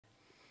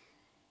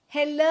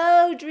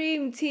Hello,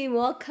 Dream Team.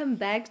 Welcome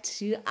back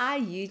to our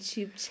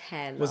YouTube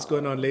channel. What's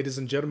going on, ladies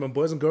and gentlemen,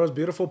 boys and girls,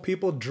 beautiful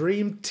people,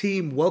 Dream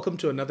Team? Welcome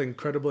to another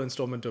incredible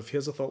installment of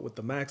Here's a Thought with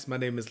the Makhs. My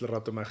name is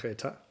Makhs.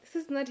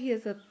 This is not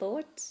Here's a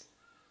Thought.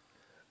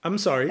 I'm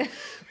sorry.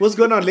 What's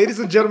going on, ladies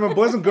and gentlemen,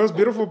 boys and girls,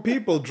 beautiful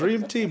people,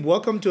 Dream Team?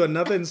 Welcome to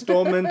another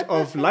installment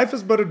of Life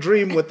is But a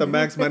Dream with the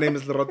Makhs. My name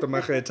is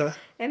Makhs.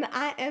 And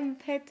I am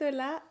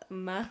Petola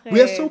Makhs.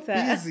 We are so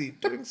busy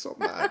doing so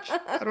much.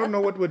 I don't know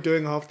what we're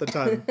doing half the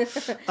time. And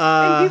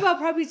people are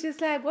probably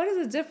just like, what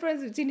is the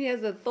difference between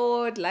Here's a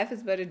Thought, Life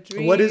is But a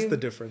Dream? What is the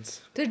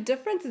difference? The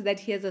difference is that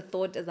Here's a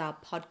Thought is our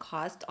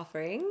podcast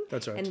offering.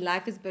 That's right. And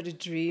Life is But a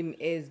Dream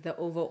is the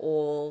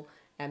overall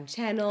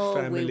channel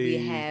Family. where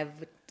we have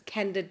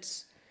candid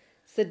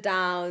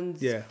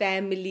sit-downs,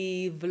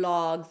 family,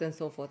 vlogs, and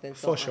so forth and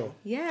so on. For sure.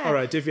 Yeah. All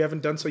right. If you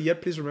haven't done so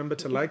yet, please remember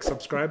to like,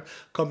 subscribe,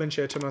 comment,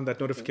 share, turn on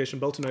that notification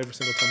bell to know every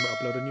single time we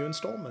upload a new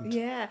installment.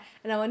 Yeah.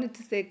 And I wanted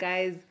to say,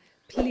 guys,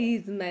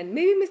 please, man,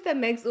 maybe Mr.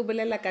 Max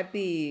ubolela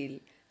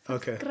kapil.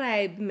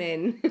 Subscribe,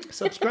 man.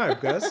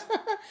 Subscribe, guys.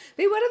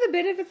 Wait, what are the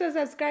benefits of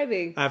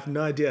subscribing? I have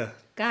no idea.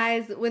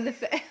 Guys, when the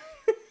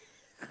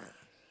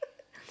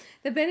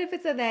the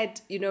benefits are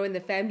that, you know, when the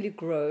family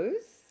grows,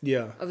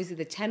 obviously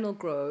the channel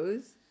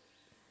grows.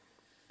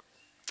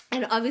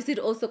 And obviously it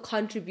also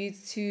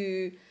contributes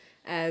to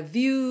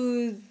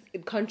views.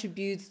 It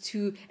contributes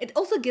to... It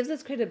also gives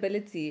us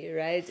credibility,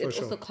 right? For it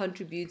sure. also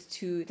contributes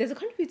to... Does it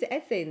contribute to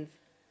AdSense?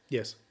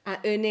 Yes. Our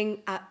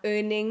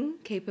earning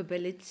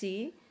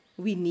capability.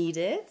 We need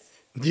it.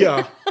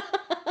 Yeah.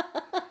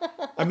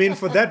 I mean,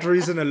 for that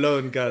reason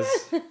alone, guys,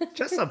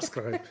 just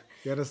subscribe.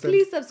 You understand?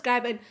 Please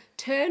subscribe and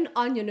turn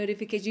on your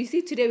notifications. You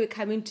see, today we're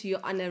coming to you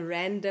on a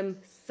random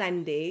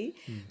Sunday.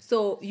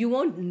 So you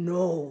won't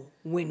know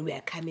when we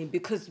are coming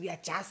because we are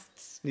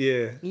just...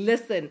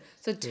 Listen.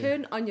 So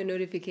turn on your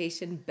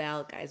notification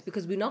bell, guys,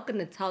 because we're not going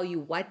to tell you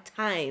what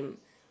time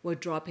we're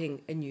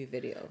dropping a new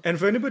video. And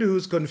for anybody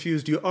who's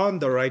confused, you're on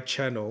the right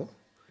channel.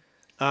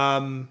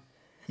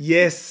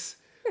 Yes,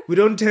 we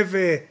don't have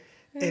a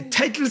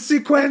title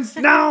sequence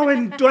now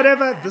and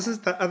whatever. This is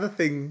the other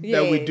thing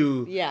that we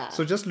do. Yeah.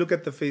 So just look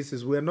at the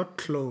faces. We're not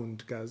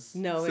cloned, guys.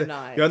 No, we're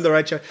not. You're on the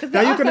right channel.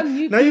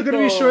 Now you're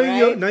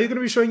gonna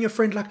be showing your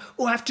friend like,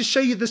 oh, I have to show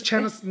you this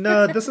channel.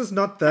 No, this is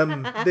not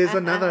them. There's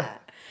another.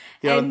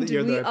 You're in the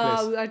right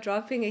place. We are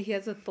dropping a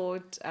Here's a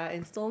Thought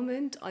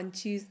installment on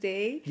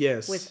Tuesday.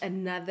 Yes. With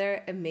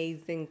another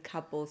amazing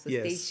couple. So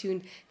stay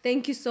tuned.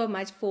 Thank you so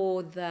much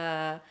for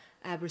the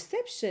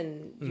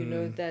reception, you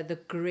know, the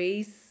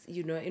grace,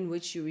 you know, in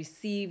which you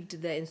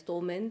received the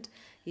installment.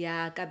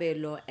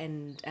 Kabelo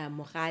and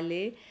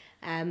Mohale.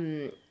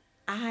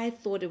 I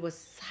thought it was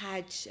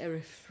such a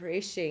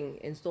refreshing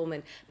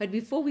installment. But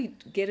before we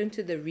get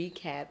into the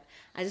recap,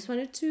 I just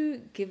wanted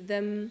to give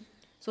them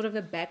sort of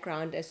a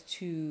background as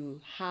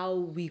to how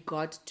we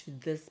got to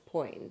this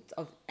point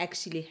of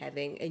actually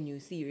having a new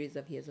series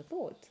of Here's a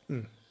Thought.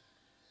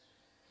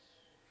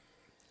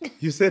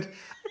 You said,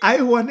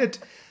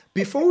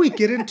 before we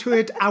get into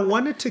it, I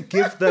wanted to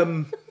give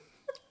them.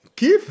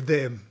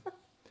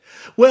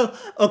 Well,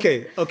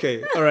 okay.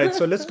 All right.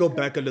 So let's go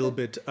back a little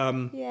bit.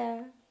 All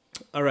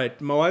right.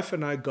 My wife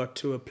and I got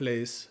to a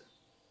place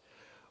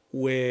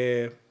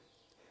where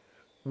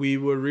we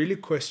were really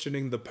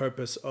questioning the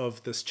purpose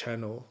of this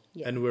channel.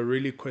 And we're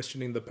really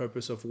questioning the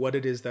purpose of what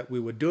it is that we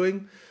were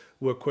doing.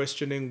 We're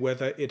questioning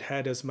whether it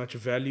had as much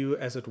value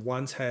as it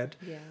once had,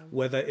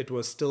 whether it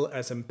was still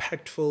as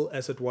impactful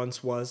as it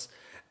once was.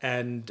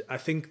 And I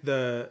think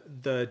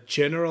the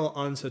general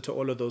answer to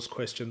all of those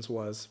questions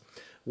was,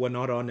 we're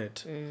not on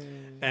it.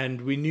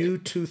 And we knew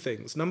two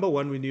things. Number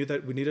one, we knew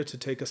that we needed to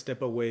take a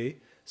step away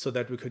so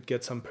that we could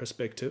get some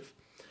perspective.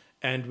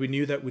 And we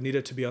knew that we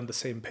needed to be on the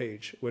same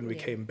page when we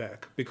came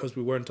back because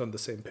we weren't on the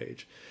same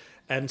page.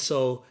 And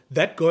so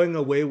that going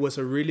away was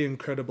a really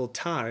incredible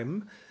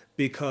time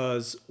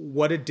because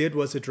what it did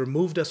was it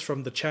removed us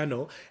from the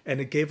channel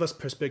and it gave us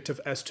perspective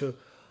as to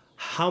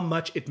how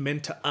much it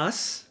meant to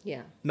us,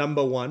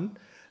 number one,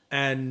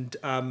 and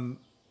and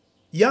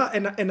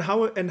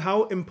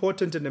how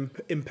important and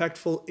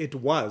impactful it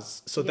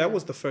was. So that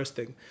was the first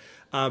thing.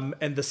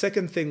 And the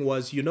second thing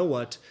was, you know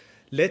what,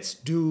 let's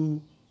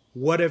do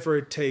whatever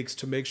it takes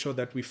to make sure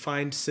that we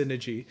find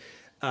synergy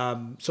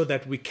so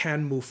that we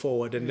can move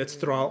forward and let's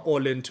throw our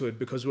all into it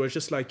because we're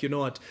just like, you know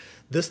what,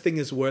 this thing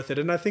is worth it.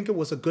 And I think it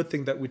was a good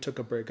thing that we took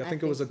a break. I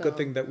think it was a good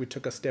thing that we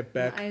took a step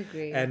back. I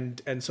agree.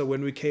 And so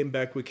when we came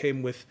back, we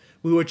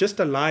were just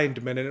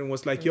aligned, man. And it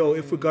was like, yo,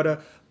 if we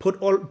gotta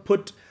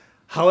put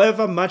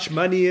however much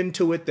money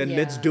into it, then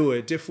let's do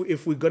it.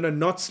 If we're gonna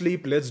not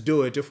sleep, let's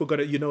do it. If we're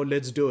gonna,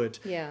 let's do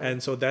it.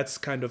 And so that's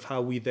kind of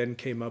how we then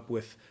came up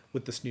with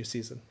this new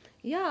season.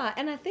 Yeah,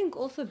 and I think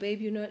also,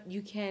 babe,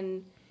 you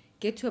can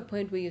get to a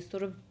point where you're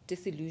sort of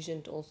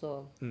disillusioned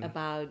also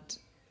about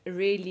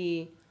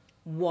really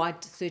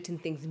what certain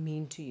things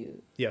mean to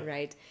you,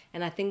 right?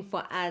 And I think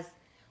for us,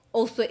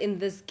 also in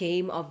this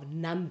game of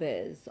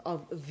numbers,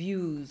 of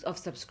views, of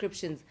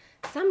subscriptions,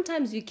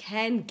 sometimes you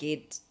can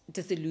get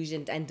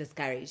disillusioned and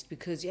discouraged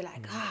because you're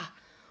like,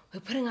 we're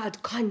putting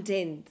out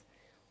content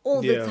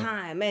all the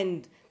time,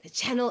 and the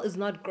channel is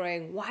not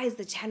growing. Why is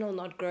the channel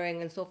not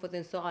growing? And so forth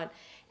and so on.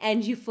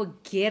 And you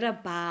forget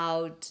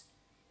about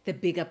the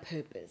bigger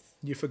purpose.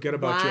 You forget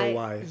about your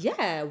why.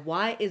 Yeah,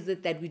 why is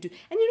it that we do?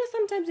 And you know,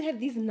 sometimes we have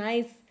these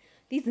nice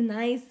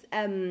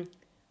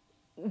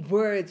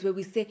words where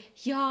we say,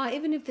 yeah,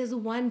 even if there's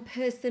one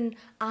person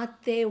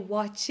out there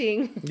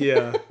watching.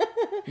 Yeah.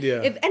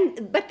 Yeah.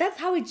 But that's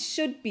how it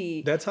should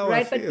be. That's how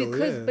I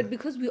feel. But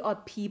because we are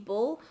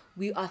people,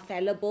 we are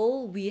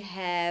fallible,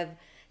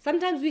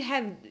 sometimes we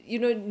have, you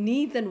know,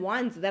 needs and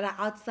wants that are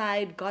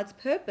outside God's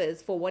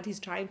purpose for what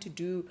he's trying to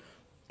do,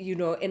 you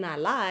know, in our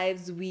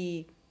lives.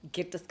 We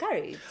get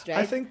discouraged, right?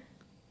 I think,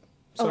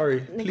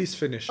 please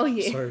finish. Oh,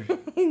 yeah. Sorry.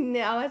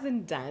 No, I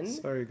wasn't done.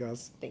 Sorry,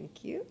 guys.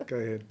 Thank you. Go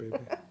ahead, baby.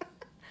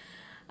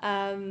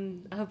 I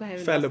hope I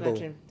haven't Fallible.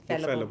 lost my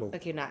train. Fallible.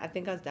 Okay, no, I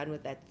think I was done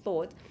with that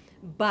thought.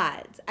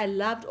 But I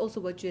loved also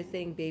what you were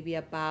saying, baby,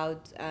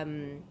 about,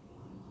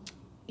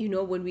 you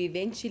know, when we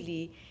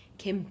eventually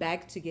came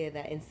back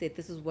together and said,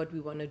 this is what we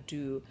want to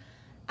do.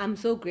 I'm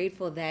so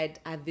grateful that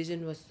our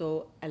vision was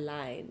so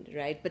aligned,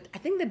 right? But I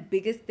think the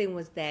biggest thing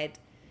was that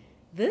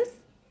this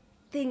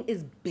thing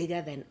is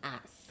bigger than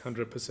us.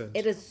 100%.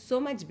 It is so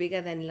much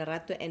bigger than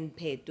Lerato and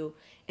Peto.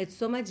 It's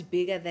so much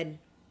bigger than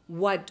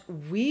what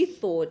we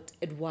thought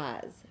it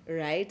was,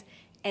 right?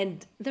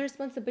 And the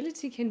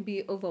responsibility can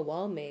be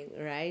overwhelming,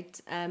 right?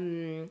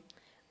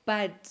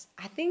 But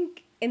I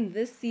think in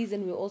this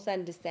season, we're also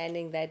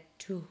understanding that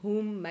to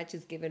whom much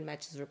is given,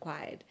 much is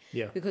required.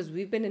 Yeah. Because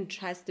we've been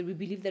entrusted, we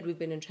believe that we've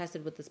been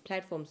entrusted with this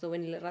platform. So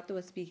when Lerato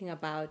was speaking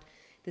about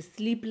the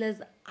sleepless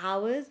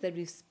hours that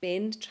we've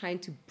spent trying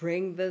to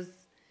bring this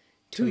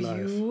to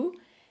you,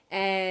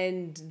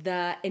 and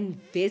the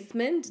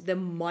investment, the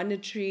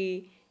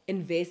monetary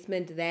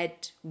investment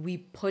that we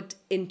put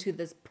into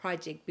this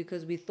project,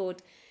 because we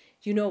thought,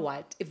 you know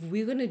what, if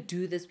we're going to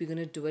do this, we're going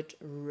to do it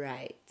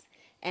right.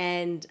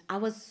 And I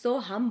was so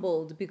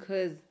humbled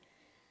because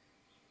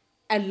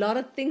a lot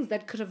of things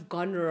that could have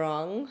gone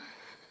wrong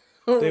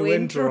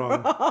went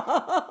wrong.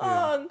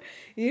 Yeah.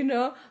 You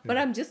know, but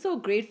I'm just so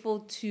grateful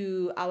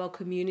to our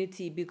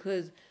community,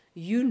 because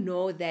you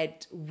know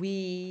that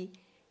we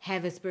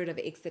have a spirit of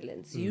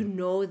excellence. You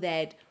know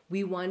that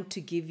we want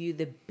to give you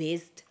the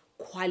best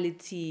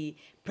quality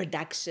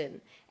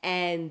production.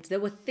 And there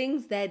were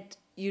things that,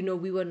 you know,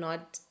 we were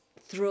not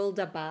thrilled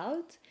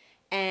about,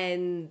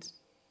 and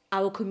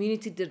our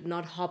community did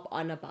not hop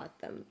on about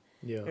them.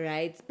 Yeah.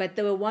 Right? But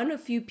there were one or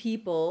two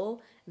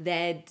people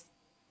that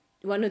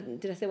one or two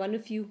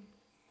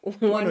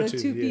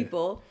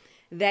people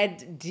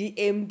that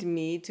DM'd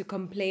me to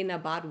complain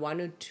about one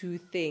or two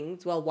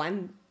things. Well,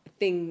 one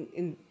thing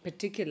in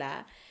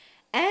particular.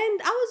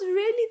 And I was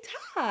really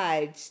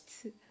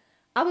touched.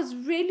 I was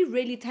really,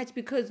 really touched,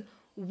 because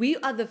we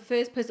are the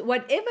first person,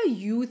 whatever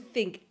you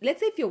think, let's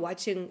say if you're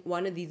watching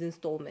one of these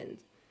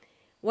installments,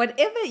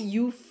 whatever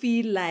you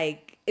feel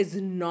like is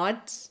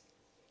not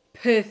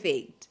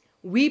perfect,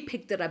 we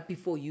picked it up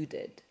before you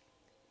did.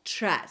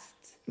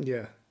 Trust.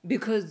 Yeah.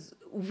 Because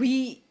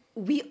we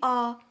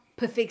are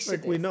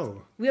perfectionists. Like, we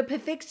know. We are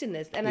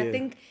perfectionists. And I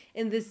think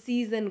in this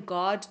season,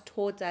 God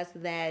taught us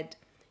that,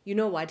 you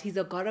know what, he's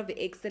a God of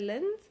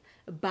excellence,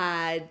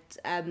 but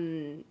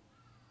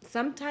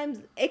sometimes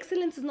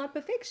excellence is not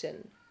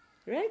perfection,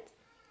 right?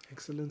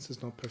 Excellence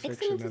is not perfection.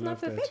 Excellence is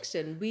not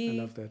perfection. I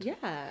love that.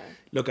 Yeah.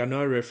 Look, I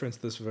know I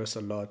referenced this verse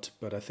a lot,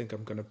 but I think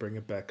I'm going to bring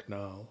it back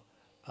now.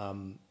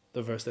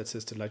 The verse that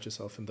says, delight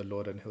yourself in the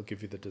Lord and he'll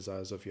give you the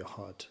desires of your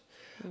heart.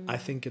 I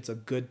think it's a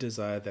good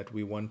desire that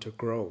we want to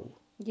grow.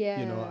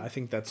 Yeah. You know, I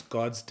think that's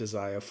God's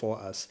desire for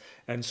us.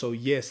 And so,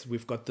 yes,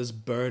 we've got this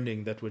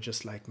burning that we're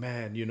just like,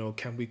 man, you know,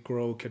 can we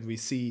grow? Can we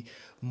see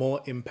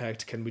more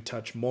impact? Can we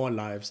touch more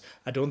lives?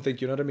 I don't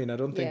think, you know what I mean? I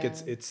don't think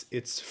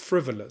it's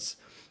frivolous.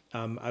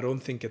 I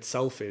don't think it's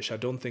selfish. I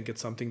don't think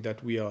it's something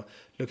that we are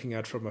looking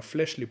at from a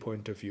fleshly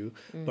point of view,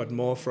 but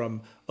more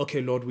from,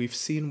 okay, Lord, we've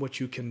seen what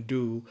you can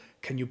do.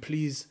 Can you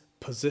please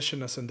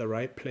position us in the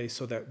right place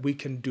so that we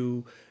can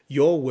do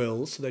your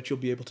will, so that you'll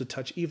be able to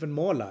touch even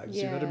more lives,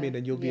 you know what I mean?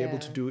 And you'll be able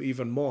to do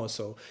even more.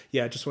 So,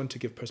 I just want to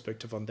give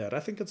perspective on that. I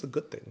think it's a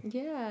good thing.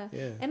 Yeah.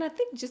 And I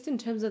think just in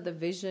terms of the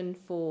vision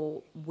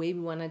for where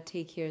we want to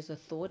take here as a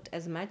thought,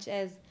 as much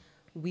as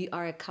we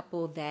are a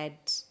couple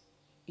that,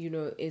 you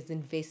know, is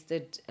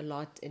invested a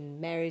lot in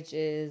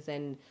marriages,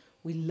 and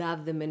we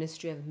love the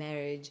ministry of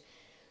marriage.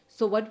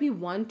 So what we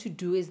want to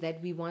do is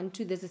that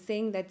there's a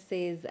saying that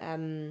says,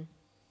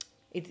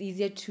 it's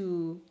easier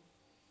to,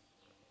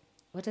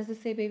 what does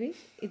it say, baby?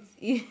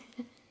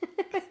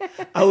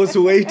 I was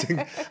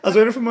waiting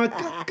for my,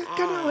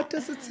 what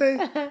does it say?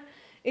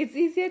 It's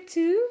easier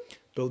to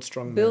build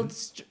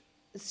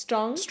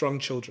strong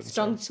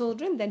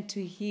children than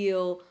to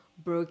heal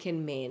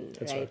broken men.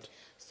 That's right.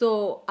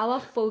 So our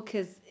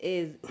focus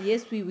is,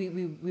 yes,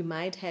 we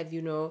might have,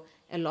 you know,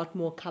 a lot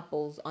more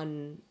couples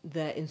on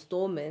the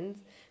installments,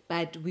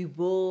 but we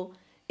will,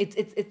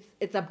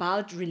 it's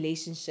about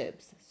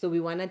relationships. So we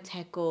want to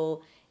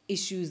tackle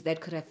issues that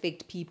could affect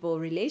people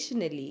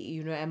relationally,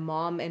 you know, a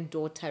mom and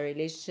daughter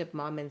relationship,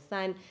 mom and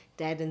son,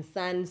 dad and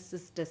son,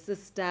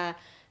 sister,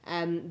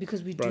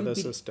 because we brother,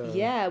 do sister, we do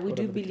whatever the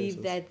case believe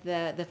is.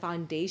 that the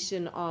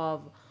foundation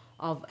of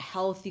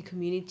healthy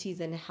communities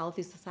and a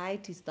healthy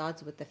society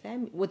starts with the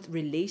family, with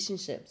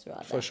relationships,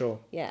 rather. For sure.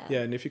 Yeah.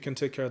 Yeah, and if you can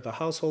take care of the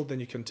household,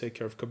 then you can take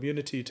care of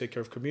community. You take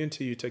care of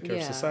community. You take care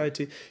of Yeah.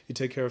 society. You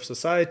take care of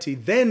society.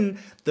 Then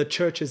the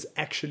church is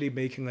actually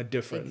making a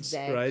difference,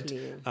 right?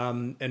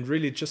 Exactly. And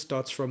really, it just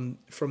starts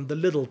from the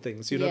little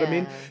things. You know what I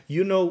mean? Yeah.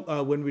 You know,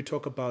 when we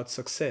talk about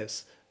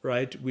success,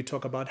 right? We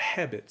talk about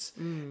habits,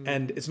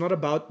 and it's not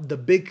about the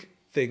big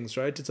things,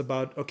 right? It's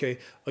about, okay,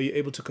 are you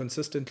able to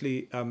consistently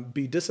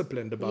be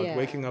disciplined about Yeah.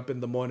 waking up in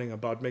the morning,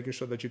 about making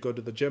sure that you go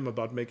to the gym,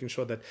 about making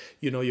sure that,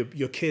 you know,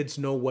 your kids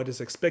know what is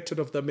expected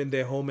of them in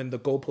their home and the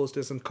goalpost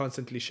isn't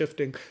constantly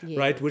shifting,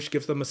 right? Yes. Which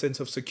gives them a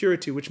sense of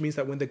security, which means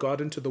that when they go out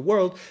into the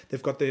world,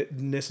 they've got the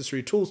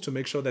necessary tools to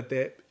make sure that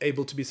they're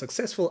able to be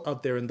successful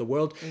out there in the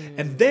world.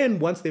 And then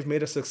once they've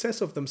made a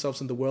success of themselves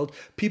in the world,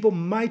 people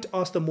might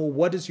ask them, well,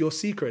 what is your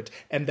secret?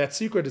 And that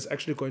secret is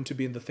actually going to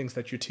be in the things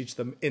that you teach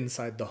them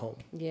inside the home.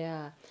 Yeah.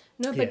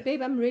 No, but Yeah.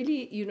 babe, I'm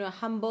really, you know,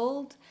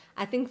 humbled.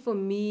 I think for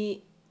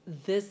me,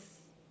 this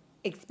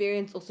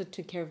experience also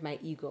took care of my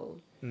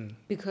ego.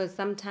 Because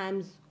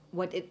sometimes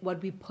what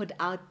we put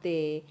out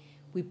there,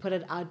 we put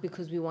it out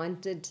because we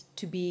want it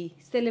to be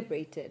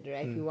celebrated,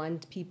 right? We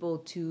want people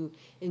to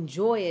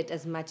enjoy it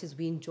as much as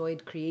we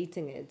enjoyed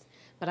creating it.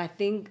 But I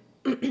think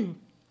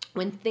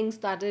when things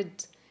started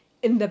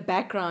in the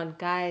background,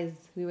 guys,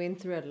 we went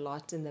through a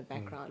lot in the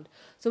background.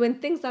 So when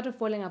things started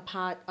falling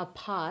apart,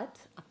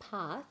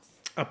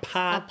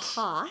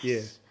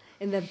 Yeah.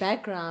 in the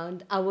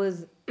background, I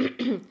was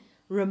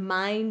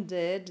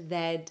reminded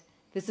that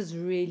this is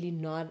really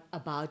not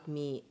about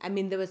me. I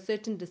mean, there were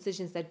certain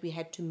decisions that we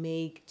had to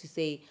make to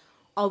say,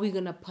 are we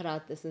going to put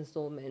out this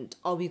installment?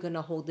 Are we going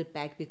to hold it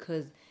back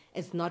because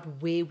it's not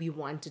where we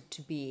want it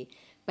to be?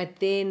 But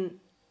then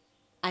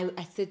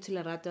I said to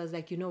Lerato, I was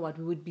like, you know what?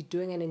 We would be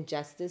doing an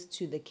injustice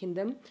to the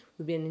kingdom.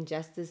 We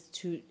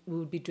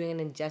would be doing an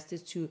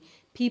injustice to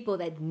people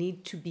that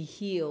need to be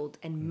healed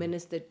and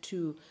ministered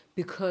to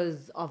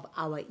because of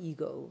our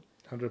ego.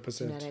 100%.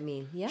 You know what I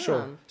mean? Yeah.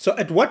 Sure. So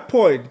at what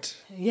point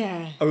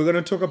Yeah. are we going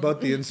to talk about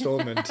the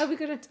installment? We're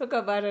going to talk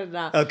about it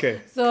now.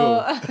 Okay,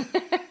 So, cool.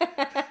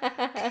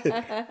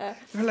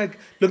 They're like,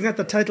 looking at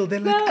the title,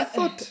 they're like, I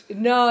thought...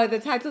 No, the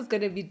title's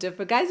going to be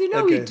different. Guys, you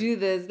know Okay. we do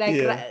this. Like,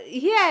 Yeah.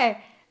 yeah,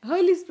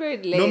 Holy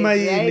Spirit led, No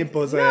maini, right?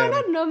 Posa. No,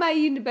 not no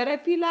maini, but I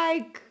feel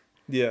like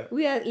Yeah,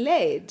 we are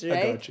led,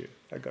 right?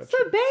 I got So,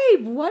 you.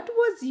 babe, what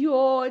was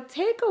your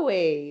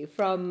takeaway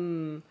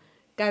from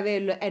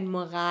Kabelo and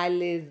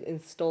Mohale's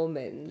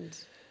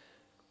installment?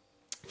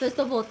 First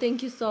of all,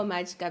 thank you so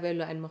much,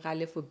 Kabelo and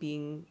Mohale, for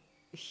being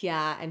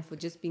here and for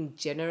just being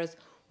generous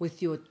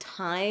with your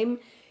time.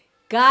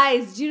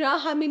 Guys, do you know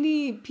how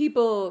many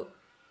people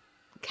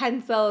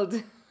cancelled?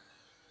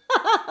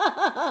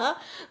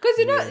 Because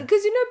you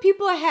know,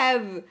 people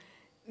have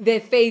their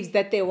faves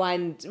that they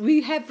want.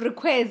 We have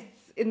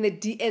requests in the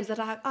DMs that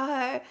are like,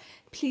 oh,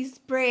 please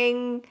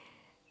bring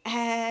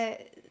Sia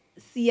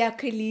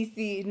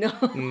Khaleesi,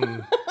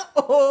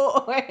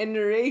 and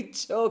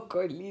Rachel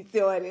Khaleesi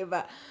or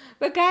whatever.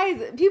 But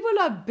guys, people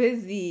are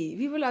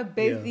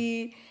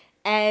busy.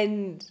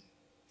 And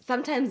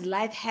sometimes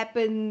life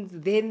happens,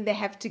 then they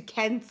have to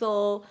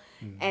cancel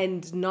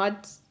and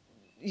not,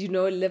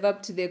 live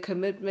up to their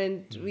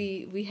commitment.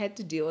 We had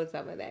to deal with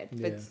some of that.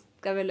 Yeah. But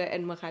Kabelo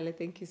and Mohale,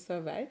 thank you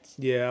so much.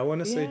 Yeah, I want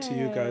to say to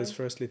you guys, Yeah.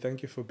 firstly,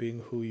 thank you for being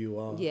who you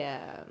are.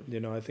 Yeah,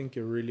 I think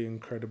you're really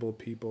incredible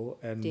people.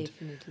 And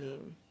definitely.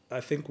 I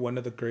think one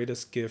of the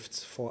greatest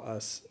gifts for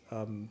us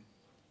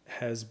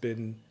has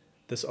been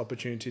this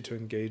opportunity to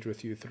engage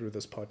with you through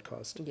this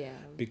podcast. Yeah.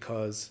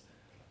 Because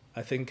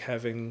I think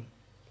having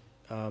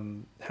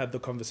had the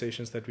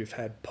conversations that we've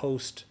had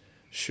post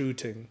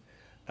shooting,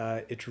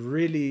 it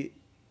really,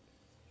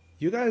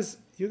 you guys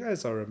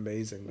are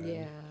amazing, man.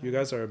 Yeah. You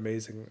guys are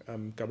amazing.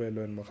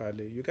 Kabelo and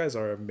Mohale, you guys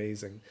are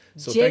amazing.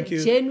 So thank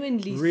you.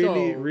 Genuinely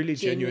Really, so. really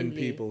genuine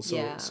Genuinely. people. So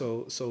Yeah.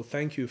 so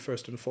thank you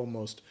first and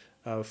foremost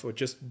for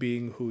just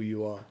being who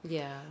you are.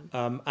 Yeah.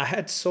 I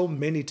had so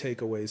many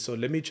takeaways, so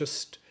let me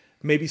just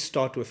maybe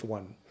start with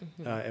one,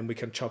 and we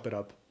can chop it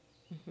up.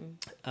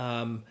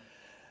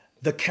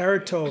 The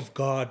character of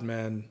God,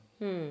 man.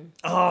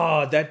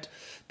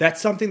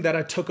 That's something that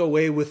I took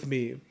away with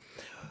me.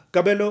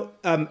 Kabelo,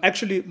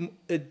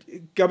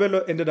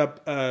 Kabelo ended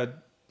up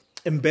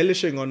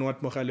embellishing on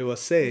what Mohale was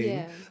saying,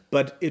 Yeah.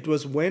 but it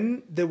was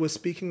when they were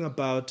speaking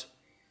about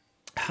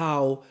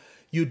how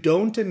you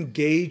don't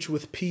engage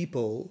with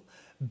people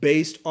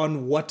based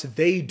on what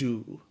they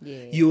do.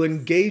 Yes. You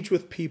engage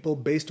with people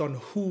based on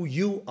who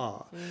you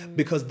are,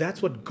 because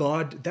that's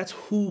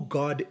who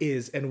God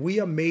is, and we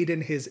are made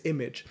in his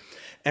image.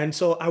 And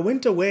so I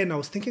went away and I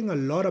was thinking a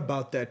lot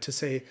about that, to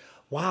say,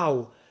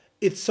 wow,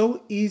 it's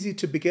so easy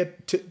to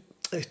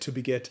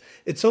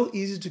it's so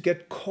easy to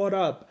get caught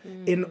up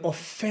in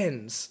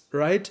offense,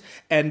 right?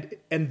 And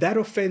that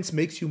offense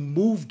makes you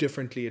move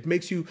differently. It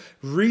makes you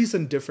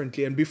reason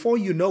differently. And before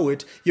you know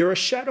it, you're a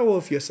shadow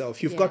of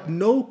yourself. You've got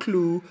no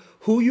clue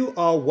who you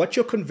are, what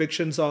your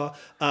convictions are,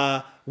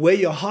 where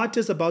your heart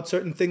is about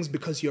certain things,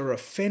 because you're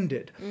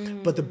offended.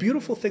 But the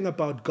beautiful thing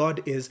about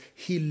God is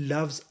he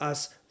loves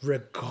us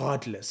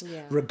regardless.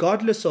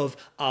 Regardless of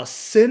our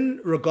sin,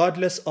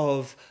 regardless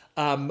of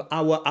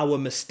our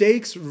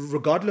mistakes,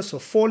 regardless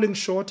of falling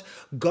short,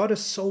 God is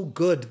so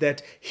good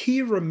that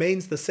he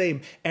remains the same.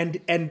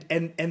 And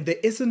there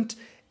isn't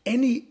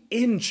any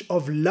inch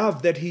of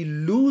love that he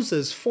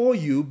loses for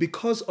you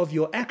because of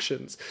your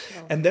actions.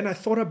 And then I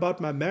thought about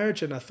my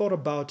marriage, and I thought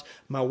about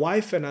my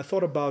wife, and I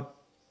thought about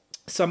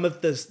some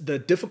of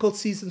the difficult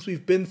seasons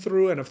we've been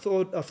through, and I've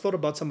thought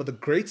about some of the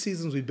great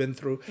seasons we've been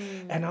through.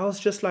 And I was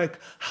just like,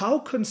 how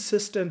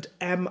consistent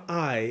am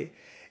I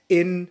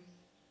in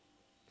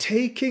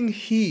taking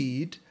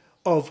heed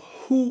of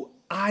who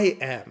I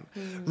am,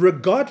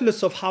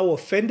 regardless of how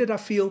offended I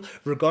feel,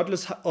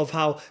 regardless of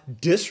how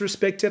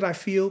disrespected I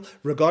feel,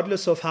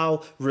 regardless of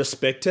how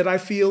respected I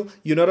feel.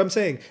 You know what I'm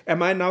saying?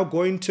 Am I now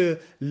going to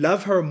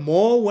love her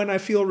more when I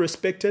feel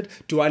respected?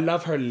 Do I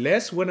love her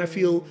less when I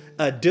feel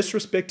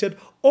disrespected?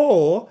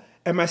 Or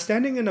am I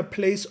standing in a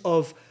place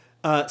of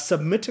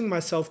submitting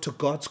myself to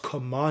God's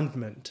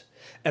commandment?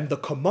 And the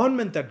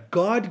commandment that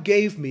God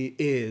gave me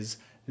is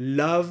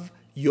love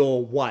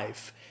your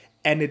wife.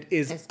 And it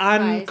is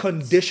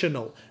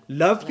unconditional.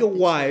 Love your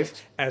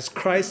wife as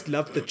Christ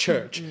loved the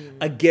church.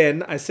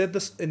 Again, I said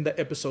this in the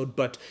episode,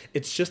 but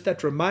it's just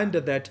that reminder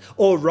that,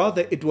 or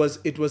rather it was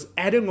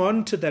adding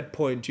on to that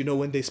point, you know,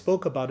 when they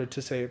spoke about it,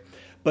 to say,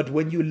 but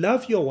when you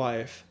love your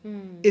wife,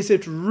 is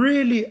it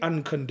really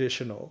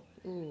unconditional?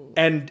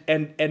 And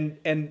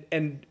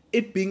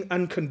it being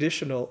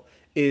unconditional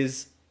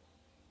is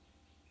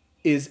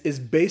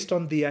based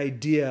on the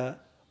idea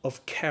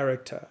of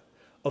character,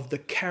 of the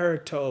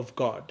character of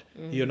God,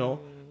 you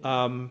know?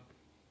 And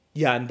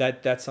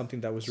that's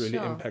something that was really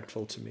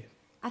impactful to me.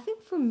 I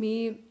think for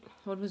me,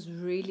 what was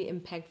really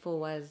impactful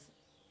was,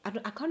 I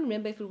can't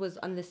remember if it was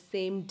on the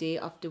same day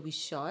after we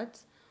shot,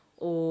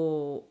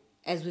 or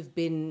as we've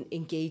been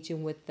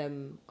engaging with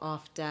them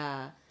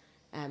after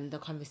the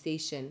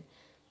conversation.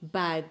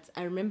 But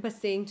I remember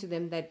saying to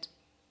them that,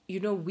 you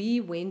know, we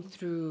went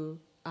through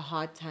a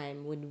hard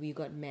time when we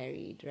got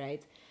married,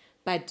 right?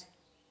 But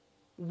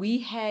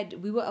we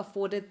were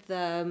afforded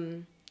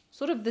the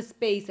sort of the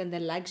space and the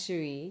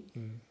luxury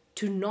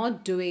to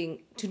not do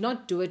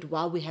it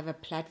while we have a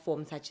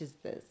platform such as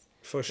this.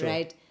 For sure.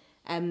 Right?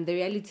 The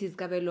reality is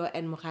Kabelo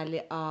and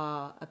Mohale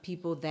are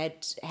people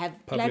that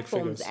have Public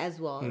platforms figures. as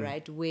well,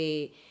 right?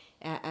 Where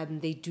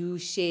they do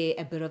share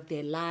a bit of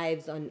their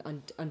lives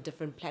on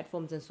different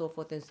platforms and so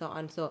forth and so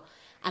on. So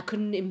I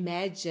couldn't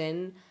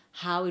imagine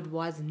how it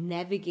was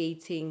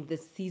navigating the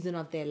season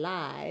of their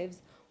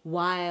lives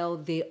while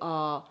they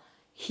are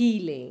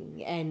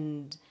healing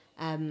and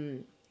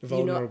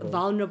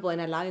vulnerable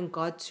and allowing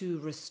God to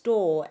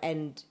restore.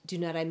 And do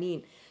you know what I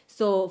mean?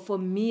 So for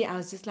me, I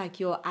was just like,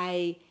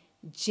 I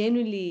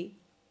genuinely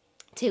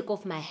take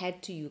off my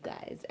hat to you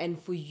guys, and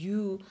for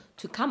you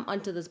to come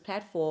onto this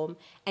platform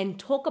and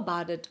talk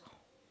about it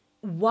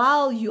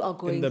while you are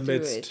going through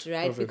it,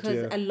 right?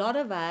 Because a lot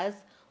of us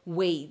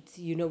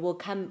we'll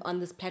come on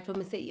this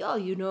platform and say,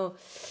 5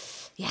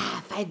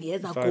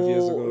 years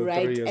ago,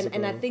 right?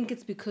 And I think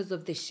it's because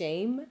of the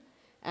shame.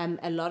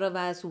 A lot of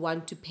us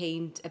want to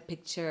paint a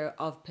picture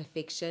of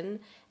perfection.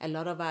 A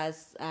lot of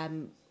us,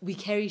 we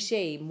carry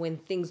shame when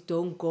things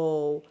don't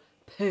go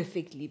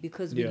perfectly,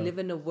 because we live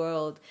in a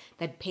world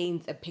that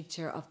paints a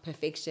picture of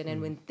perfection.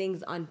 And when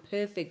things aren't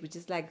perfect, we're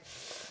just like,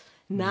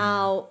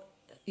 now,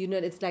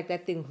 it's like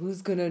that thing,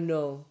 who's going to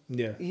know?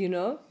 Yeah. You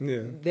know?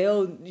 Yeah.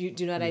 Do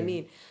you know what I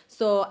mean?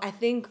 So I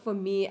think for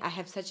me, I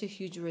have such a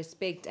huge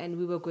respect. And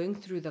we were going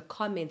through the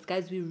comments.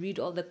 Guys, we read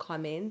all the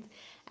comments.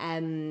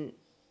 And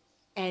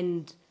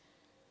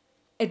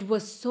it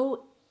was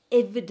so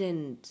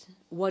evident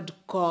what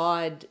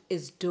God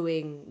is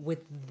doing with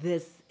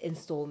this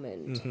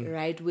installment,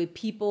 right? Where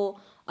people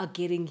are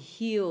getting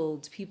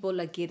healed,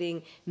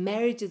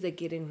 marriages are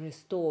getting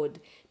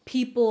restored,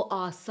 people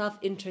are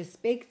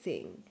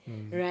self-introspecting,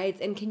 right?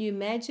 And can you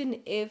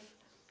imagine if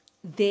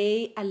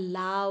they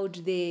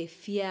allowed their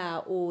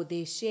fear or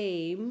their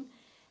shame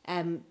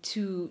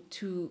to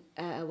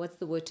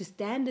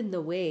stand in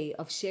the way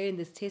of sharing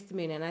this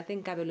testimony? And I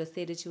think Kabelo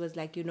said it, she was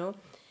like,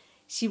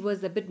 she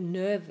was a bit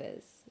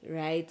nervous,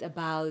 right,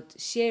 about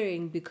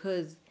sharing,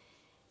 because,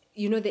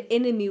 the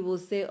enemy will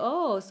say,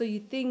 oh, so you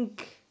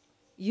think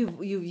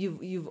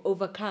you've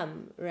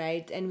overcome,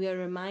 right? And we are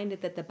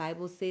reminded that the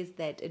Bible says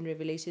that, in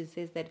Revelation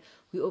says that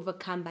we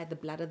overcome by the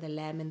blood of the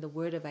Lamb and the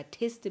word of our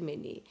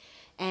testimony.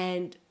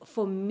 And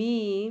for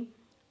me,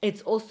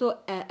 it's also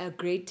a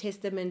great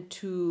testament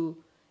to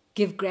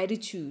give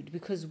gratitude,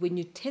 because when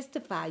you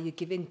testify, you're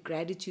giving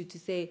gratitude to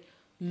say,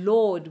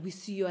 Lord, we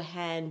see your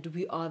hand,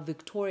 we are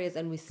victorious,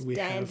 and we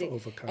have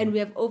overcome. And we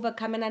have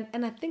overcome.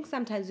 And I think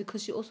sometimes,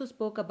 because she also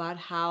spoke about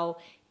how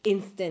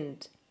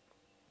instant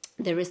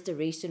the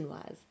restoration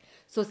was.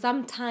 So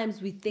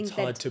sometimes we think it's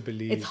hard to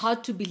believe. It's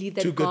hard to believe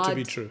that Too good to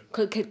be true.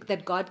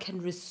 That God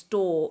can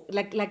restore.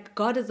 Like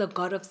God is a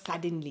God of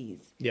suddenlies.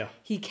 Yeah.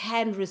 He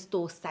can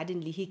restore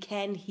suddenly. He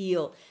can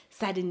heal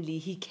suddenly.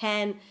 He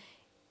can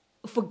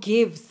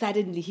forgive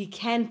suddenly. He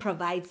can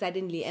provide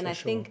suddenly. And I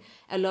think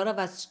a lot of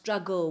us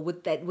struggle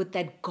with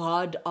that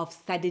God of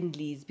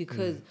suddenlies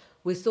because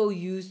we're so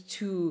used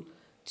to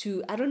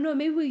I don't know,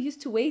 maybe we're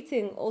used to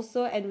waiting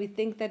also, and we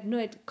think that no,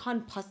 it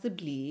can't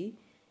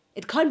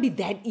be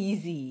that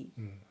easy,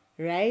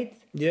 right?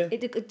 Yeah.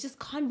 It just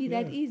can't be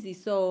that easy.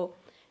 So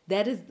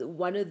that is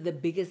one of the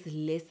biggest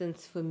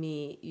lessons for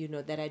me,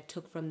 that I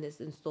took from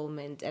this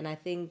installment. And I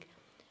think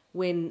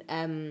when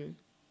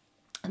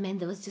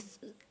there was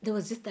just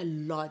a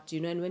lot,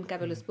 and when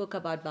Kabelo spoke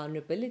about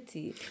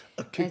vulnerability.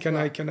 Can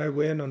I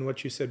weigh in on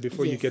what you said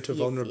before you get to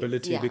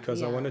vulnerability?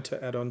 Because I wanted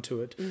to add on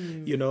to it.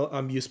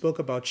 You spoke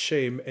about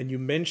shame and you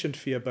mentioned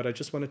fear, but I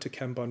just wanted to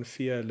camp on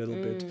fear a little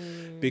bit,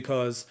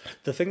 because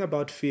the thing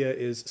about fear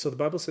is, so the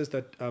Bible says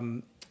that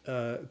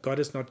God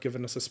has not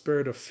given us a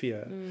spirit of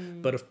fear,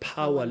 but of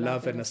power,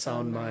 love, and a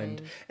sound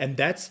mind. And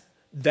that's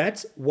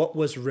what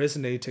was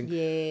resonating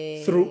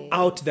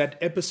throughout that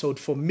episode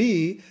for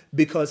me,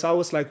 because I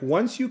was like,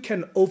 once you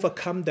can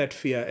overcome that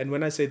fear, and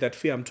when I say that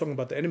fear, I'm talking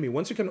about the enemy.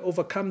 Once you can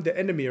overcome the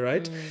enemy,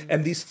 right?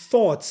 And these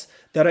thoughts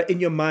that are in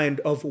your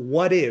mind of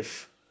what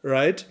if,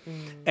 right?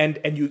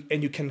 And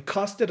you can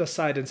cast it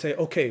aside and say,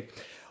 okay,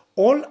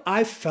 all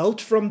I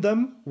felt from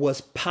them was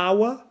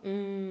power,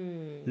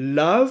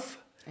 love,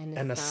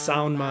 and a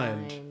sound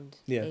mind.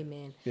 Yeah.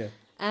 Amen. Yeah.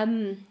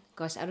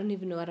 Gosh, I don't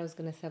even know what I was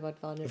going to say about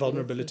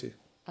vulnerability.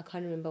 I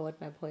can't remember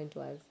what my point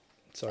was.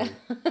 Sorry.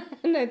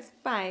 No, it's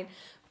fine.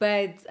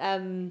 But,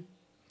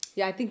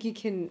 I think you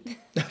can...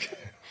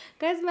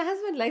 Guys, my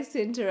husband likes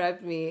to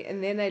interrupt me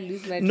and then I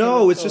lose my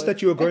No, it's just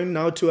that you were going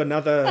now to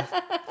another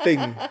thing,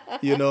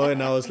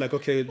 and I was like,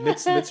 okay,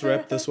 let's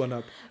wrap this one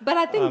up. But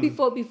I think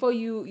before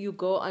you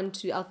go on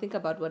to... I'll think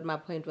about what my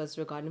point was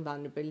regarding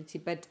vulnerability.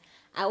 But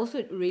I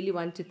also really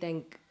want to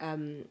thank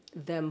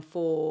them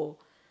for...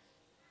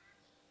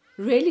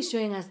 really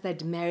showing us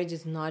that marriage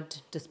is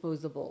not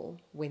disposable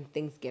when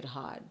things get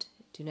hard.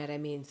 Do you know what I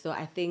mean? So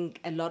I think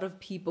a lot of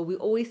people, we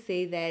always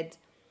say that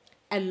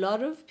a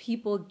lot of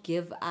people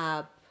give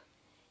up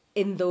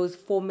in those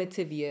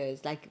formative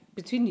years, like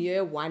between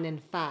year 1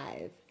 and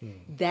 5.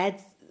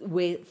 That's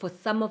where, for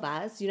some of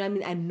us,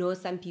 I know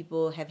some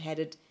people have had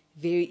it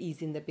very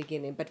easy in the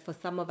beginning, but for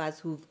some of us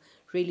who've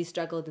really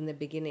struggled in the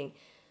beginning,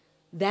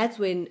 that's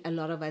when a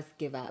lot of us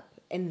give up.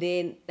 And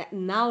then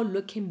now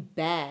looking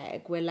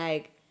back, we're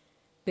like,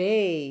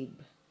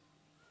 babe,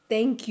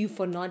 thank you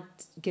for not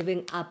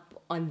giving up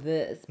on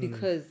this,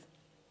 because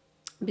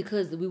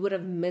we would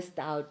have missed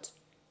out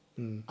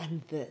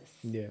on this.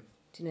 Yeah.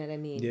 Do you know what I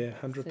mean? Yeah,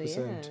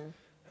 100%.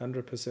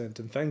 100%.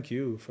 And thank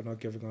you for not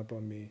giving up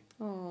on me.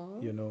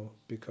 Aww.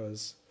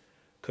 Because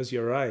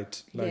you're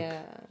right.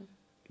 When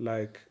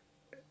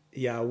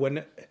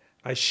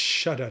I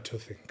shudder to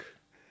think,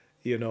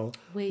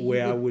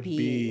 where I would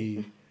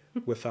be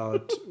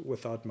without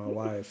my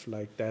wife.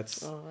 Like,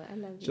 that's I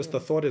love just you. the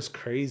thought is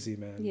crazy,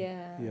 man.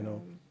 Yeah.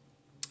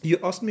 You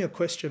asked me a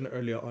question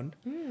earlier on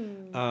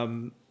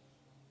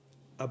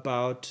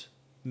about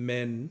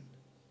men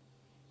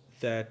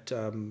that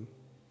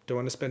don't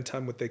want to spend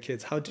time with their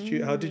kids. How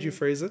did you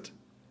phrase it?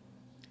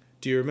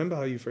 Do you remember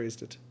how you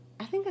phrased it?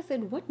 I think I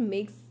said, what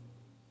makes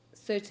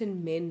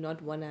certain men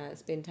not want to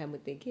spend time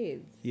with their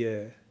kids?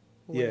 Yeah.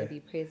 Want to be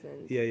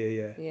present.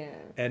 Yeah.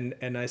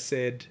 And I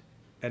said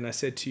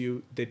to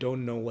you, they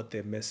don't know what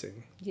they're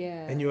missing.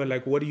 Yeah. And you were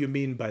like, what do you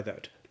mean by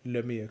that?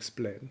 Let me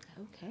explain.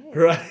 Okay.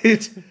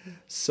 Right?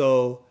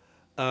 So,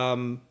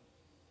 you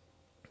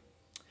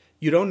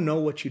don't know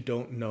what you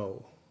don't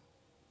know.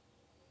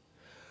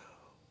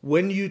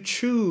 When you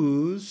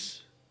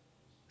choose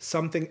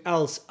something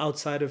else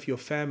outside of your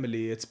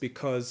family, it's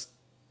because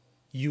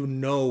you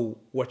know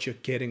what you're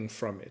getting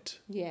from it.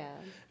 Yeah.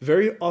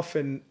 Very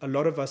often, a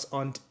lot of us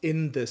aren't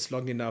in this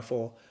long enough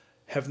or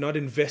have not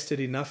invested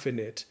enough in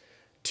it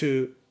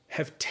to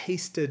have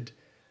tasted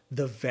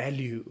the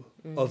value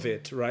of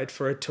it, right?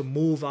 For it to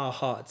move our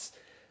hearts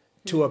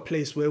to a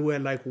place where we're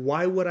like,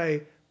 why would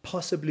I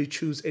possibly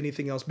choose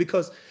anything else?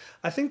 Because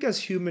I think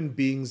as human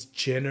beings,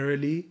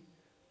 generally,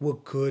 we're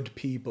good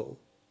people.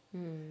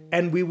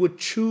 And we would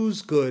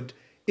choose good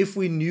if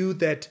we knew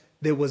that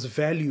there was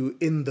value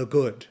in the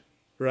good,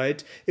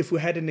 right? If we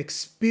had an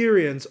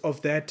experience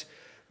of that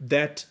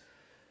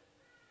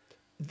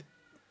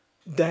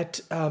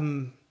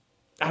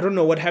I don't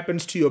know what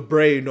happens to your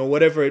brain or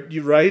whatever,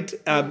 right?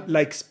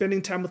 Like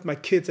spending time with my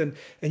kids and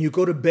you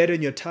go to bed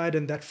and you're tired,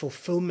 and that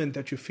fulfillment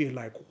that you feel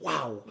like,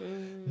 wow,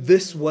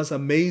 this was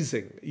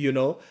amazing,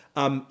 you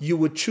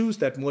would choose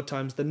that more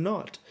times than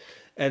not.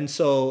 And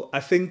so I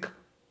think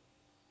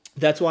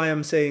that's why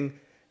I'm saying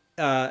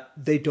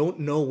they don't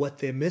know what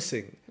they're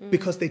missing,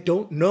 because they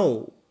don't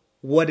know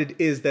what it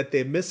is that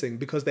they're missing,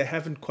 because they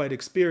haven't quite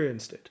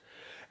experienced it.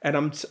 And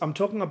I'm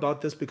talking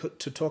about this because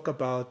to talk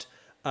about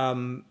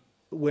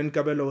when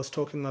Kabelo was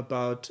talking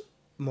about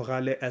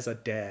Mohale as a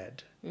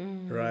dad,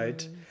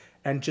 right?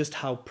 And just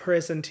how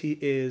present he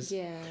is,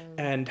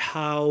 and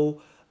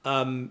how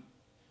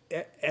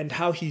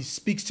he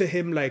speaks to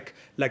him like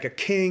a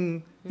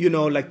king, you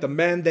know, like the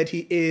man that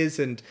he is.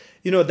 And,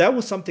 you know, that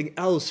was something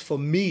else for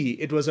me.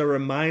 It was a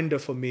reminder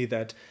for me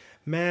that,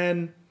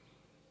 man,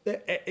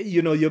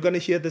 you know, you're going to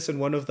hear this in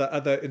one of the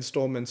other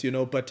installments, you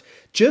know, but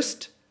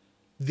just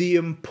the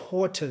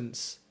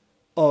importance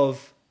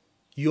of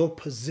your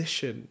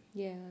position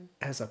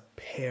as a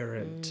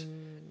parent,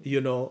 you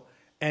know,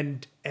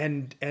 and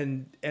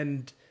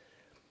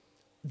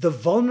the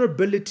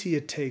vulnerability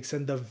it takes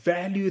and the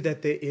value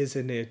that there is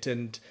in it,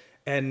 and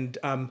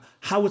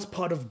how it's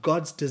part of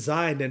God's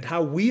design, and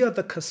how we are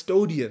the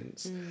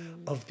custodians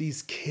of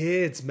these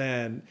kids,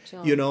 man.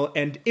 Sure. You know,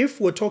 and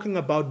if we're talking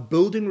about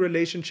building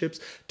relationships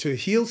to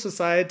heal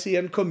society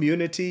and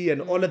community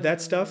and all of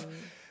that stuff,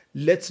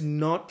 let's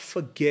not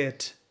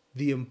forget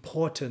the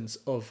importance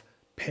of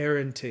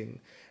parenting,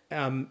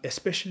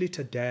 especially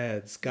to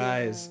dads,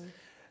 guys.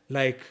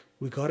 Like,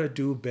 we gotta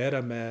do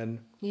better,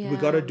 man. We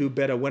gotta do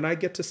better. When I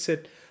get to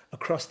sit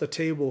across the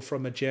table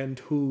from a gent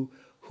who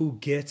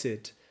gets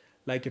it,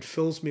 like, it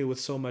fills me with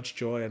so much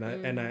joy.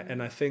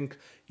 And I think,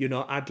 you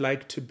know, I'd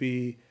like to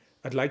be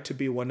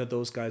one of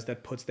those guys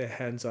that puts their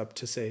hands up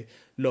to say,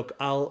 look,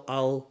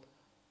 I'll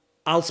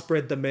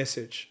spread the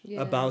message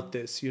about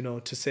this, you know,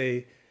 to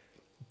say,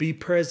 be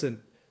present,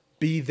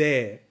 be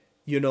there.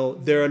 You know,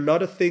 there are a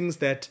lot of things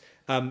that,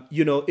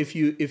 you know, if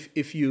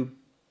you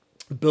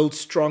build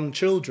strong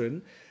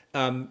children,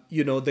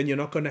 you know, then you're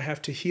not going to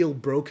have to heal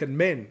broken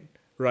men,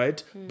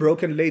 right?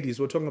 Broken ladies.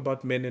 We're talking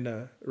about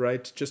men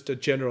right? Just a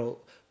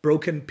general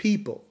broken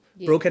people,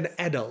 broken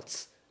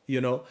adults,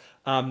 you know.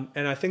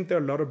 And I think there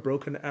are a lot of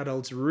broken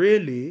adults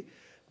really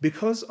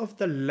because of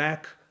the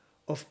lack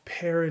of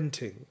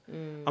parenting.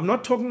 I'm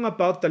not talking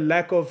about the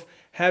lack of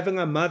having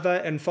a mother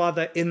and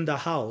father in the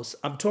house.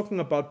 I'm talking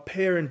about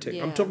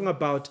parenting. I'm talking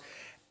about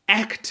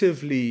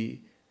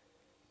actively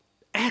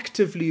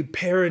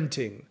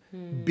parenting,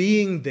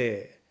 being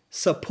there,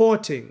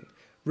 supporting,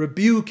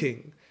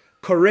 rebuking,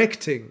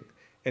 correcting,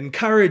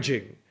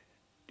 encouraging.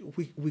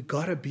 We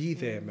gotta be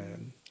there,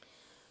 man.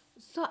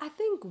 So I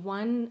think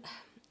one,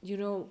 you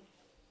know,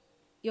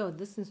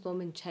 this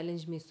installment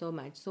challenged me so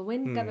much. So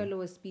when Kabelo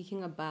was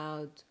speaking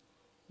about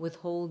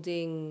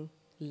withholding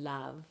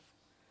love,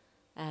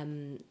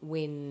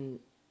 when,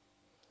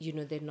 you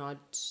know, they're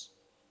not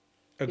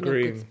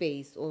agreeing. In a good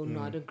space or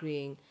not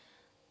agreeing,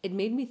 it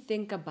made me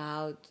think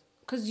about,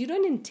 because you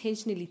don't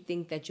intentionally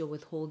think that you're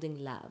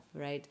withholding love,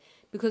 right?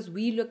 Because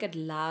we look at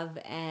love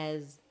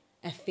as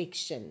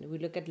affection. We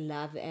look at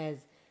love as,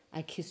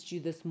 I kissed you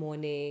this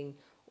morning,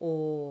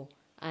 or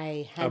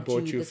I hugged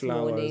you this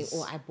morning,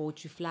 or I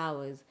bought you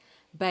flowers.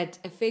 But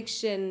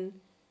affection,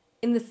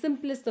 in the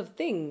simplest of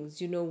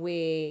things, you know,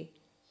 where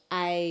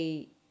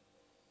I'm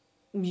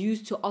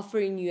used to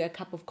offering you a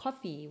cup of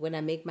coffee when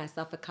I make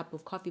myself a cup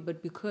of coffee,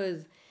 but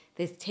because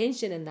there's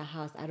tension in the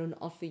house, I don't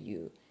offer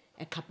you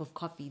a cup of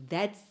coffee.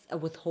 That's a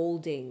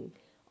withholding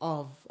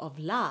of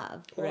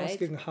love, or right?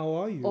 Asking, how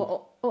are you?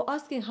 Or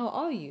asking, how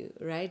are you,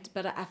 right?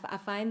 But I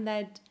find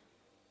that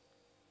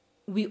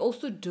we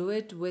also do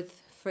it with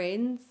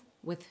friends,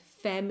 with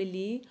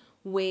family,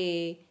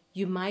 where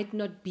you might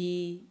not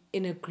be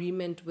in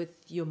agreement with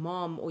your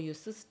mom or your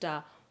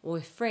sister or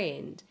a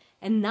friend,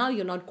 and now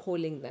you're not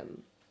calling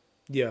them.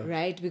 Yeah.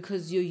 Right?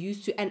 Because you're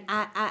used to, and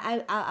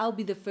I'll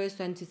be the first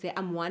one to say,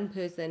 I'm one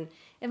person.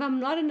 If I'm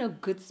not in a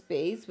good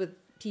space with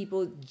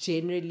people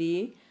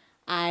generally,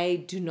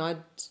 I do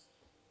not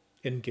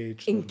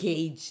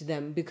engage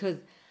them because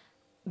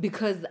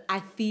I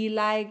feel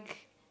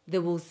like they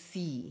will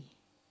see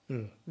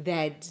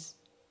that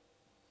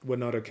we're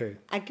not okay.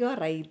 Do you know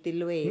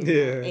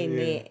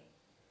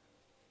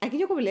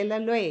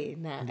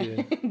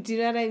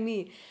what I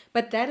mean?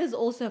 But that is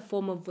also a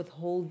form of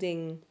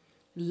withholding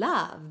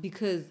love,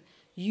 because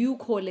you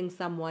calling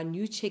someone,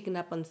 you checking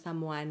up on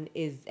someone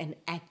is an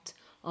act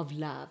of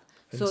love.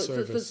 So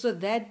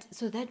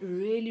that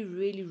really,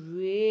 really,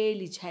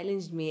 really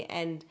challenged me,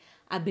 and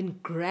I've been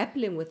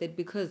grappling with it,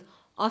 because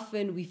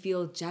often we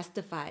feel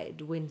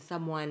justified when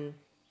someone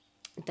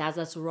does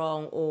us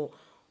wrong, or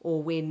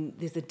when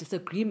there's a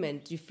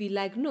disagreement. You feel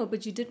like, no,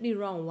 but you did me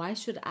wrong. Why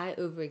should I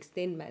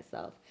overextend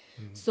myself?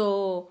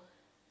 So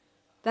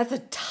that's a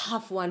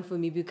tough one for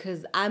me,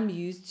 because I'm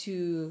used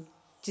to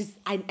just,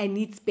 I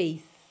need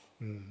space.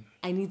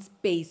 I need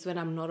space when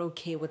I'm not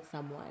okay with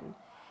someone.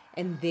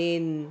 And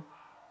then,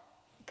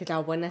 because I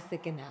want a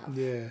second half.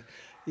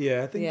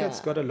 Yeah, I think that's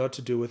got a lot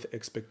to do with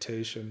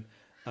expectation.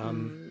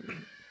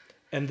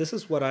 And this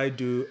is what I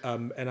do,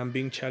 and I'm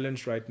being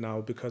challenged right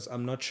now because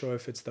I'm not sure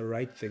if it's the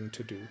right thing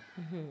to do.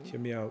 Hear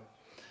me out.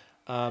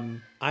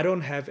 I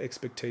don't have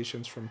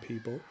expectations from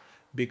people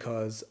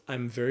because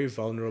I'm very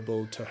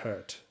vulnerable to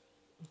hurt.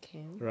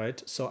 Okay.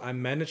 Right? So I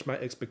manage my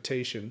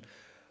expectation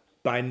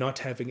by not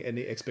having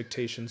any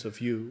expectations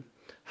of you.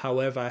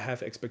 However, I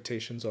have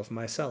expectations of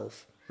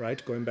myself,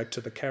 right? Going back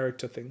to the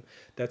character thing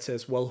that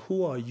says, well,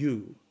 who are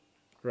you,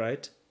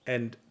 right?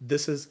 and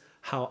this is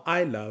how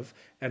I love,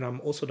 and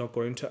I'm also not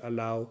going to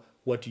allow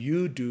what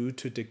you do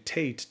to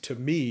dictate to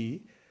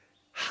me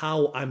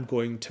how I'm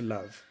going to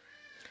love.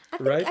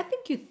 I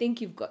think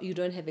you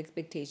don't have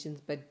expectations,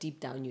 but deep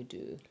down you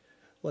do.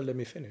 Well, let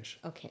me finish.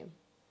 Okay.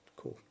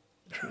 Cool.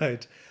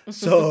 Right.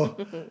 So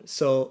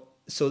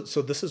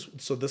this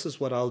is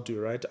what I'll do,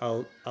 right?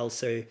 I'll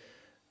say,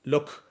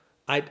 look,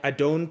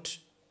 this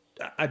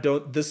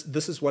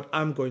is what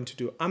I'm going to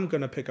do. I'm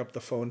going to pick up the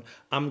phone.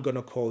 I'm going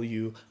to call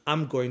you.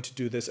 I'm going to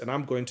do this and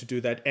I'm going to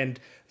do that. And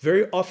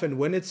very often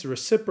when it's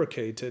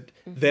reciprocated,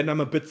 then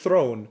I'm a bit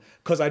thrown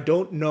because I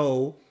don't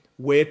know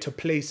where to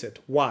place it.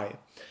 Why?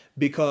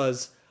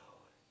 Because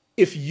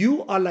if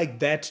you are like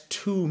that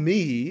to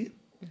me,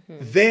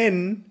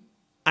 then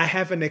I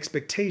have an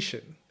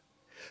expectation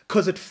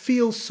because it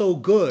feels so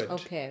good.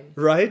 Okay.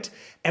 Right?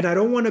 And I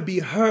don't want to be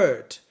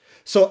hurt.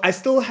 So I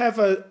still have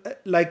a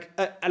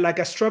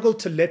struggle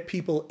to let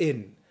people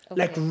in,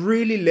 like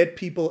really let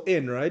people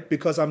in, right?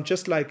 Because I'm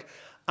just like,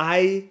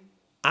 I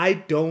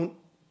don't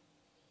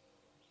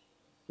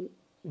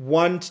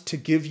want to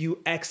give you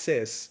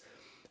access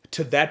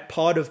to that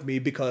part of me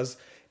because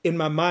in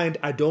my mind,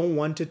 I don't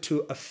want it to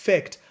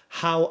affect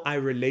how I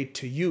relate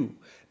to you.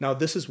 Now,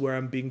 this is where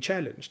I'm being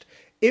challenged.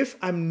 If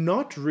I'm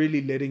not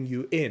really letting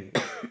you in,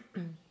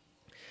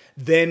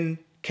 then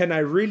can I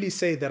really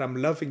say that I'm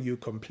loving you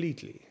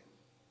completely?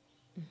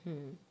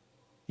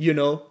 You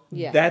know,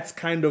 that's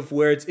kind of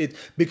where it's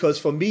because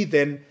for me,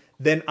 then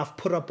I've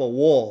put up a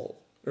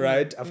wall,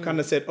 right? I've kind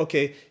of said,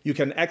 okay, you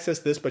can access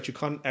this, but you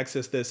can't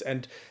access this.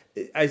 And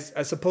I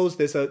suppose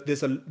there's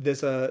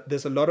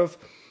a lot of,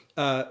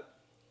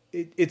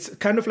 it's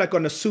kind of like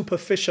on a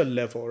superficial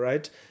level,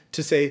 right?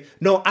 To say,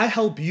 no, I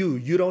help you,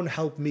 you don't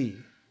help me.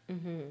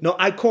 No,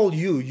 I call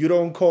you, you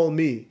don't call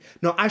me.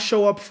 No, I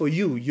show up for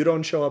you, you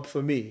don't show up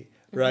for me,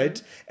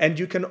 right? And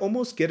you can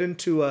almost get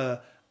into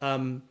a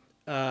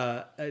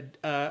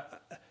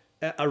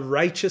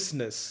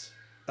righteousness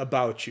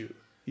about you,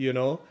 you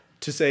know,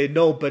 to say,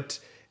 no,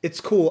 but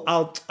it's cool.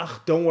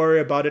 Don't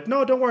worry about it.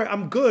 No, don't worry.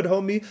 I'm good,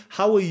 homie.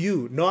 How are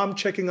you? No, I'm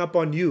checking up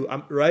on you.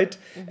 Right.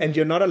 And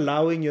you're not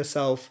allowing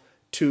yourself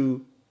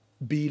to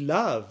be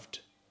loved.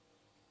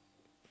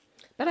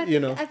 But I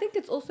think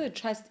it's also a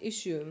trust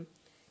issue.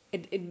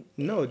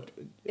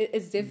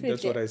 It's definitely.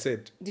 That's what I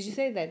said. Did you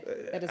say that?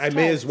 I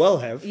may as well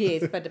have.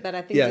 Yes, but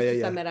I think just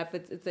to sum it up,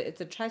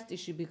 it's a trust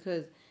issue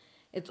because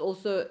it's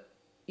also,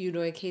 you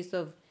know, a case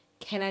of,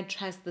 can I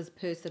trust this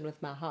person with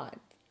my heart?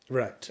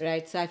 Right.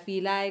 Right. So I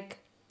feel like,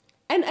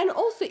 and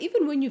also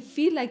even when you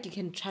feel like you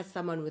can trust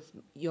someone with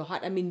your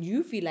heart, I mean,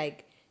 you feel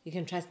like you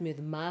can trust me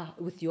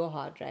with your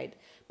heart, right?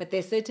 But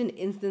there's certain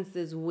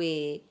instances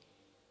where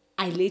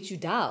I let you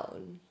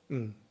down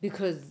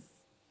because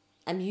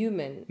I'm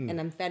human and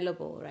I'm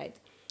fallible, right?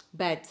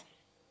 But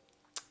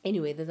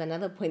anyway, there's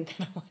another point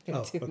that I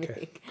wanted to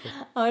make. Cool.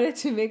 I wanted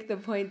to make the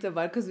point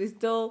about, because we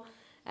still,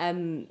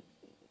 you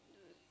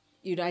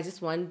know, I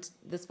just want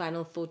this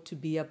final thought to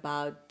be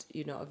about,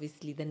 you know,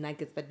 obviously the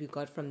nuggets that we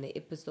got from the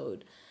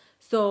episode.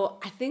 So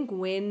I think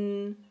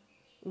when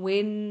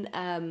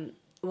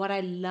what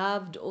I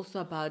loved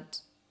also about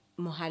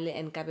Mohale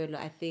and Kabelo,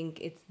 I think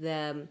it's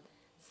the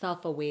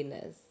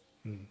self-awareness.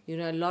 You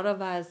know, a lot of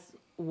us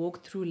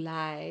walk through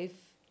life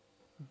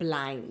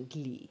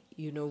blindly.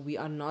 You know, we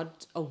are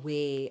not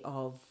aware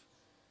of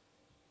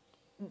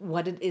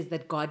what it is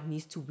that God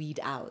needs to weed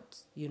out.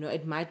 You know,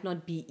 it might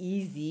not be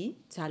easy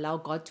to allow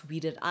God to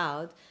weed it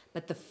out,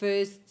 but the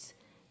first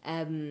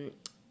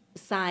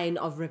sign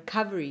of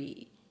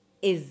recovery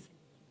is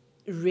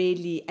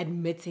really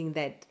admitting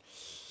that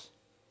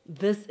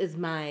this is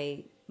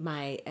my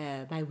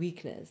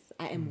weakness.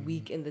 I am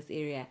weak in this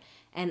area.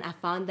 And I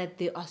found that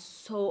they are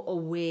so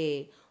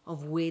aware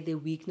of where their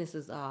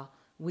weaknesses are,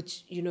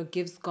 which, you know,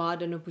 gives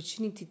God an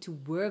opportunity to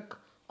work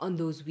on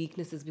those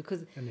weaknesses.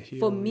 Because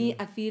for me,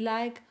 I feel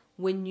like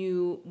when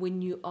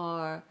you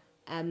are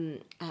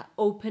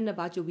open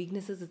about your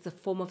weaknesses, it's a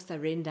form of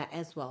surrender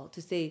as well.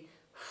 To say,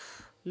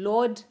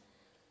 Lord,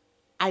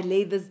 I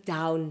lay this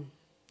down.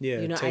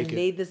 Yeah, you know, I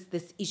lay this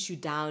issue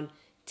down.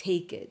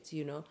 Take it.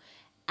 You know,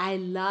 I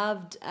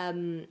loved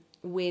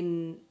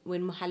when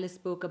Mohale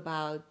spoke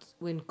about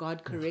when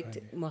God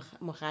corrected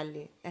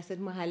Mohale. I said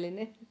Mohale,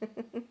 ne?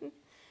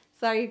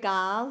 Sorry,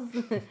 guys.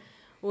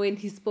 When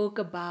he spoke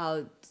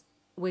about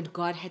when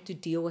God had to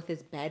deal with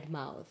his bad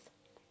mouth,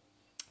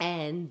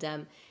 and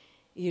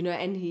you know,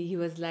 and he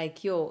was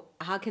like, yo,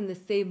 how can the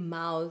same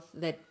mouth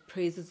that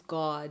praises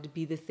God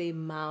be the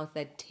same mouth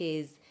that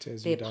tears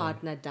their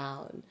partner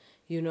down?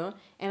 You know,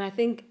 and I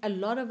think a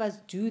lot of us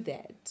do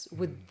that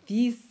with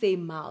these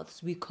same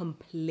mouths. We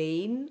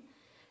complain,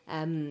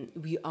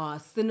 we are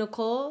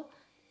cynical.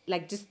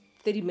 Like just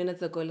 30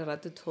 minutes ago,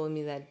 Lerato told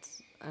me that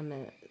I'm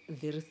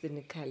very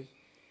cynical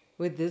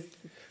with this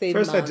same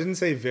First, mouth. I didn't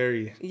say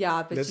very.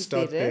 Yeah, but Let's you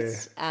start said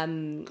it.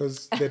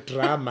 Because the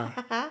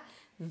drama.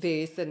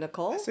 Very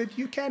cynical. I said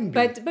you can be.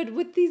 But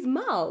with these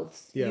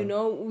mouths, you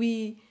know,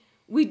 we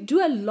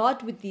do a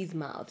lot with these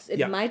mouths.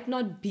 It might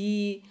not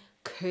be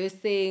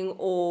cursing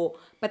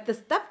but the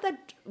stuff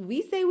that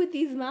we say with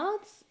these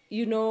mouths,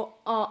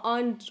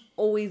 aren't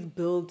always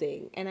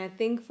building. And I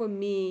think for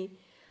me,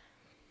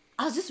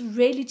 I was just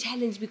really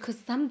challenged because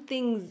some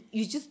things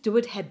you just do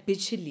it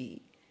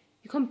habitually.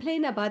 You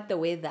complain about the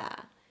weather.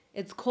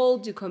 It's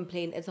cold, you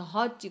complain. It's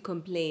hot, you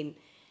complain.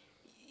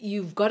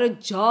 You've got a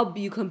job,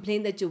 you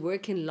complain that you're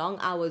working long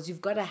hours.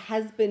 You've got a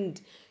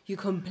husband, you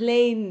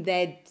complain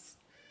that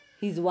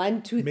he's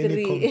 1, 2, Many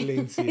 3.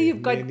 complaints here.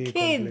 You've got Many kids.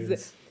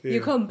 complaints. Yeah.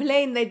 You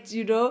complain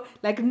that,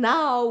 like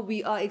now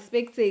we are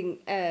expecting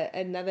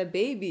another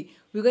baby.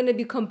 We're going to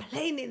be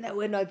complaining that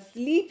we're not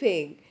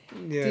sleeping. Yeah.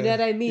 Do you know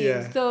what I mean?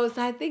 Yeah. So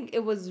I think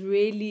it was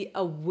really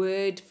a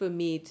word for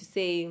me to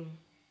say,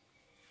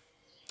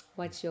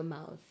 watch your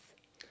mouth.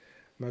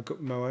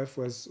 My wife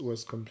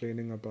was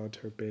complaining about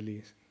her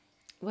belly.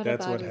 What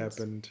That's about what it?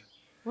 happened.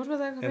 What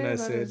was I complaining And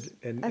I about? said,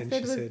 and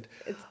she said,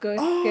 it's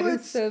getting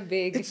so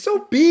big. It's so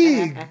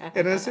big.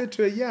 And I said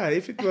to her, yeah,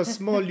 if it was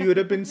small, you would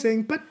have been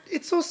saying, but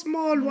it's so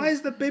small. Why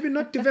is the baby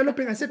not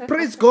developing? I said,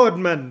 praise God,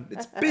 man.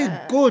 It's big,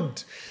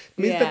 good.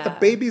 It means that the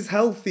baby's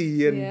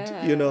healthy and,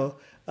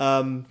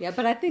 yeah,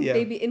 but I think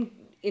maybe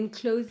in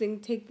closing,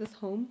 take this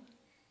home.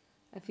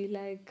 I feel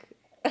like...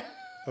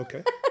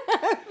 Okay.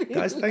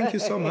 Guys, thank you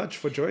so much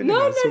for joining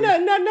us. No,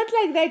 not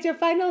like that. Your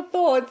final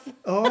thoughts.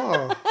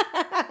 Oh.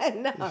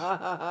 No.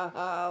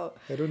 I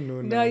don't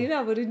know. No,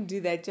 I wouldn't do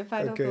that. Your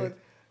final thoughts.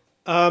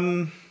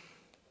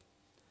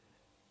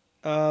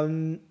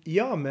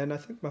 Yeah, man, I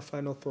think my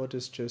final thought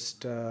is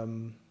just, I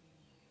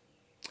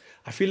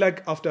feel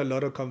like after a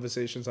lot of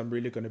conversations, I'm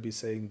really going to be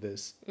saying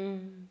this.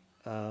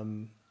 But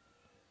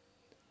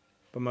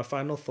my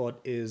final thought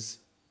is,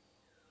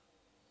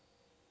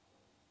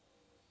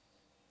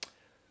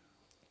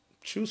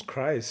 choose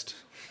Christ.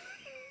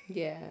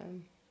 Yeah.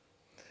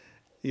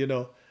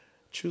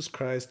 Choose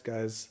Christ,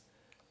 guys.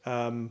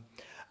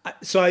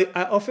 So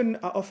I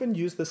often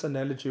use this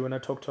analogy when I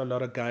talk to a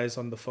lot of guys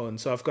on the phone.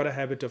 So I've got a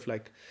habit of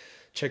like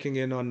checking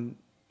in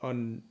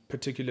on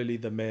particularly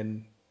the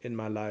men in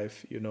my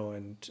life,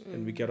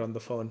 and we get on the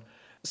phone.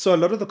 So a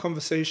lot of the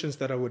conversations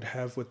that I would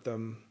have with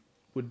them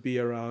would be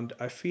around,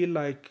 I feel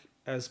like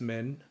as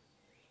men,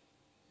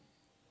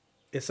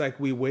 it's like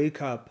we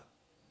wake up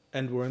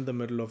and we're in the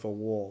middle of a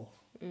war.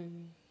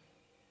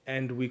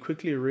 And we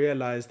quickly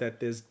realize that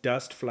there's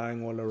dust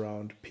flying all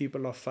around.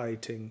 People are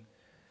fighting.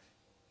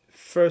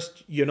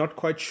 First, you're not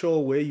quite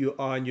sure where you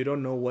are and you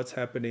don't know what's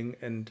happening.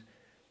 And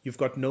you've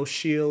got no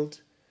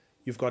shield.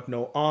 You've got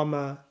no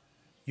armor.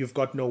 You've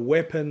got no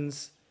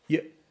weapons.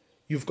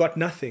 You've got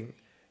nothing.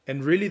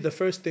 And really the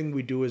first thing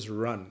we do is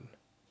run,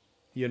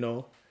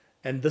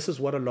 And this is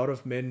what a lot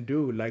of men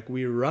do. Like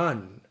we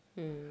run.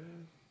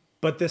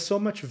 But there's so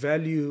much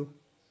value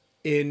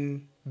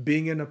in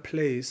being in a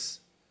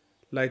place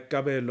like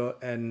Kabelo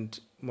and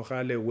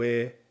Mohale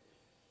where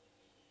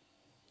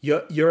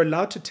you're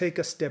allowed to take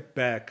a step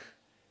back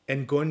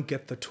and go and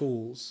get the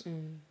tools,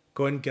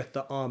 go and get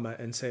the armor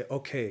and say,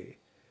 okay,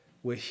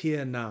 we're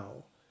here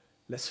now.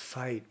 Let's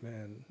fight,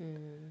 man.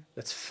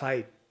 Let's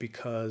fight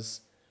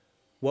because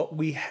what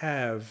we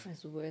have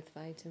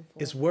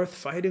is worth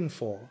fighting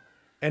for.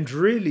 And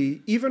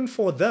really, even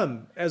for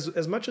them,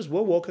 as much as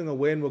we're walking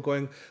away and we're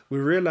going, we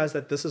realize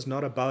that this is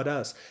not about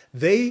us.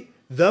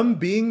 Them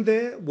being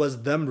there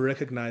was them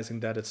recognizing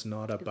that it's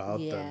not about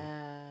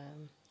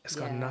them. It's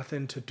got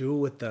nothing to do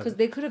with them. Because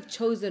they could have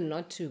chosen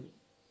not to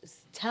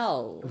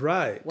tell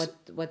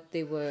what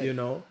they were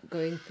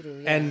going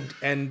through. Yeah.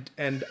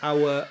 And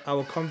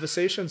our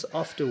conversations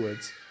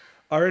afterwards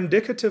are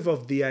indicative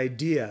of the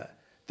idea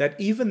that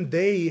even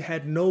they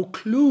had no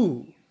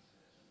clue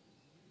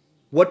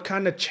what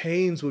kind of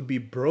chains would be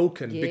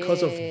broken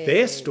because of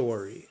their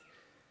story.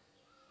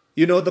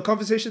 The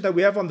conversations that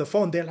we have on the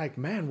phone, they're like,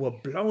 man, we're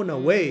blown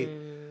away.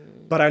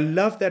 But I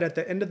love that at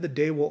the end of the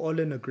day, we're all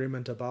in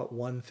agreement about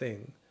one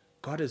thing.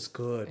 God is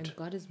good. And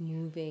God is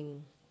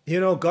moving.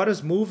 God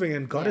is moving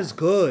and God is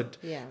good.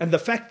 Yeah. And the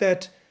fact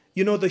that,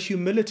 the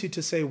humility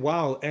to say,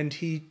 wow, and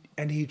he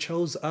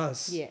chose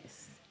us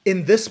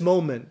in this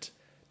moment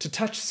to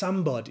touch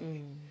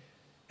somebody.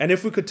 And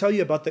if we could tell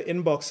you about the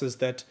inboxes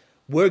that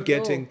we're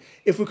getting,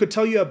 if we could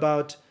tell you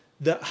about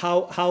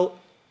how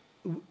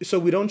so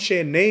we don't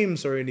share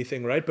names or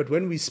anything, right? But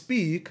when we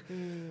speak,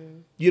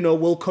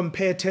 we'll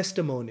compare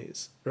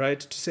testimonies, right?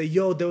 To say,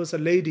 there was a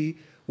lady,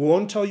 we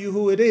won't tell you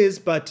who it is,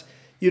 but,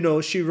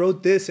 she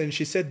wrote this and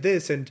she said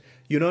this and,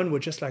 and we're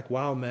just like,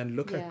 wow, man,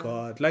 look at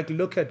God. Like,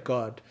 look at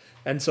God.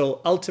 And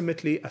so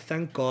ultimately, I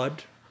thank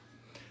God.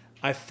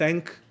 I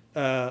thank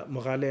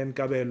Mohale and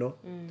Kabelo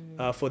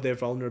for their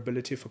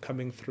vulnerability, for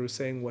coming through,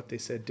 saying what they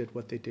said, did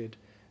what they did.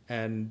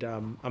 And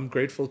I'm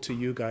grateful to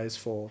you guys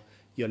for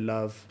your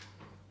love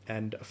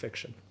and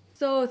affection.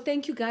 So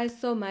thank you guys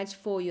so much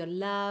for your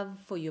love,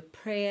 for your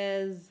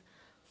prayers,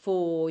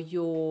 for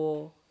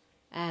your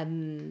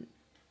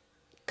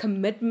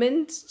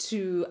commitment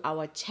to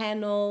our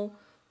channel.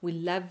 We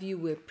love you.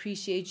 We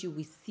appreciate you.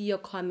 We see your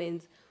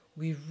comments.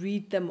 We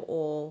read them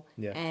all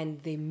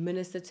and they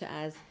minister to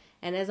us.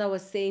 And as I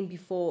was saying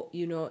before,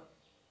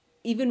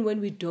 even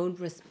when we don't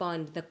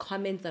respond, the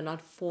comments are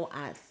not for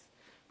us.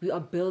 We are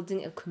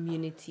building a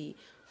community.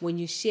 When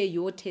you share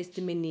your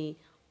testimony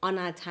on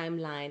our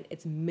timeline,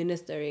 it's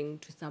ministering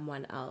to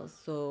someone else.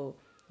 So,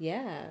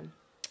 yeah.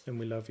 And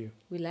we love you.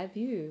 We love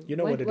you. You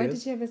know what it is? Why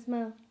did you have a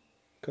smile?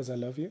 Because I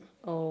love you.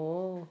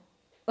 Oh.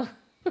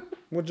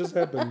 What just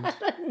happened?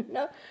 I don't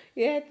know.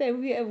 You had a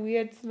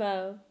weird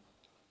smile.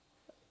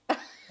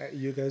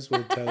 You guys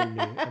will tell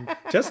me.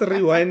 Just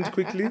rewind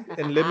quickly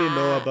and let me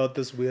know about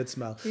this weird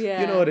smile.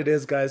 Yeah. You know what it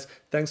is, guys.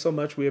 Thanks so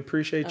much. We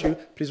appreciate you.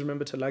 Please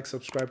remember to like,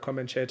 subscribe,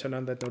 comment, share, turn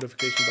on that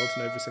notification bell to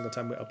know every single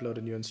time we upload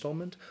a new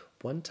installment.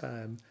 One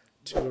time,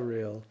 two a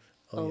real.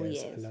 Oh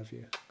yes, I love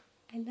you.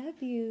 I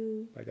love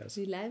you. Bye, guys.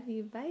 We love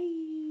you.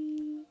 Bye.